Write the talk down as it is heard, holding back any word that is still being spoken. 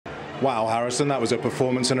Wow, Harrison, that was a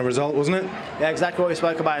performance and a result, wasn't it? Yeah, exactly what we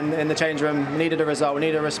spoke about in the change room. We needed a result, we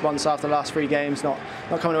needed a response after the last 3 games, not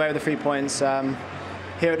coming away with the 3 points.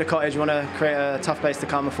 Here at the Cottage, we want to create a tough place to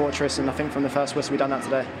come, a fortress, and I think from the first whistle we've done that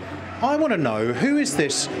today. I want to know, who is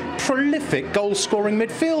this prolific goal-scoring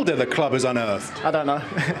midfielder the club has unearthed? I don't know.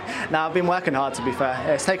 Now, I've been working hard, to be fair.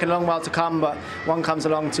 It's taken a long while to come, but 1 comes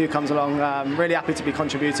along, 2 comes along. Really happy to be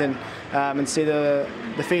contributing and see the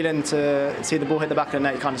feeling to see the ball hit the back of the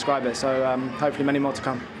net. You can't describe it. So hopefully many more to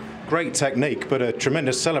come. Great technique, but a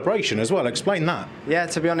tremendous celebration as well. Explain that. Yeah,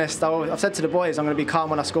 to be honest, I've said to the boys I'm going to be calm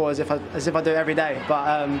when I score, as if I do it every day.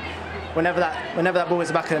 But whenever that ball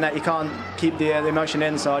hits the back of the net, you can't keep the emotion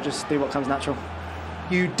in. So I just do what comes natural.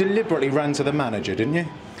 You deliberately ran to the manager, didn't you?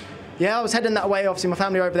 Yeah, I was heading that way. Obviously, my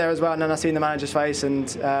family were over there as well, and then I seen the manager's face and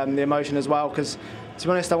the emotion as well. Because to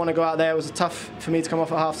be honest, I want to go out there. It was tough for me to come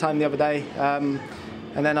off at half-time the other day.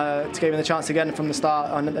 And then to give me the chance again from the start,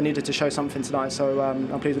 I needed to show something tonight, so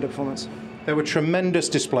I'm pleased with the performance. There were tremendous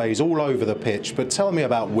displays all over the pitch, but tell me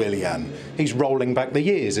about Willian. He's rolling back the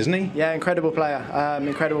years, isn't he? Yeah, incredible player.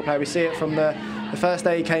 Incredible player. We see it from the first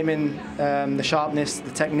day he came in, the sharpness,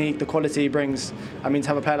 the technique, the quality he brings. I mean, to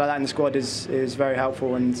have a player like that in the squad is very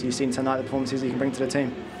helpful, and you've seen tonight the performances he can bring to the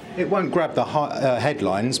team. It won't grab the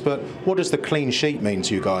headlines, but what does the clean sheet mean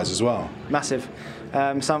to you guys as well? Massive.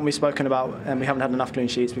 Something we've spoken about, and we haven't had enough clean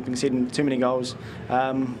sheets. We've been conceding too many goals.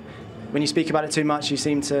 When you speak about it too much, you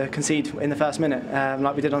seem to concede in the first minute,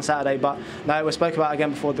 like we did on Saturday. But no, we spoke about it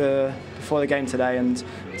again before the game today, and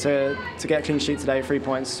to get a clean sheet today, 3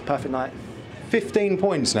 points, perfect night. 15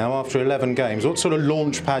 points now after 11 games. What sort of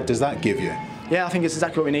launch pad does that give you? Yeah, I think it's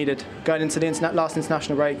exactly what we needed. Going into the last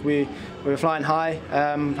international break, we were flying high,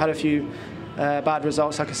 had a few bad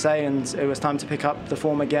results, like I say, and it was time to pick up the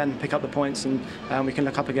form again, pick up the points, and we can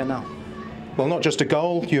look up again now. Well, not just a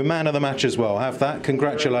goal, you're man of the match as well. Have that.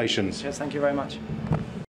 Congratulations. Yes, thank you very much.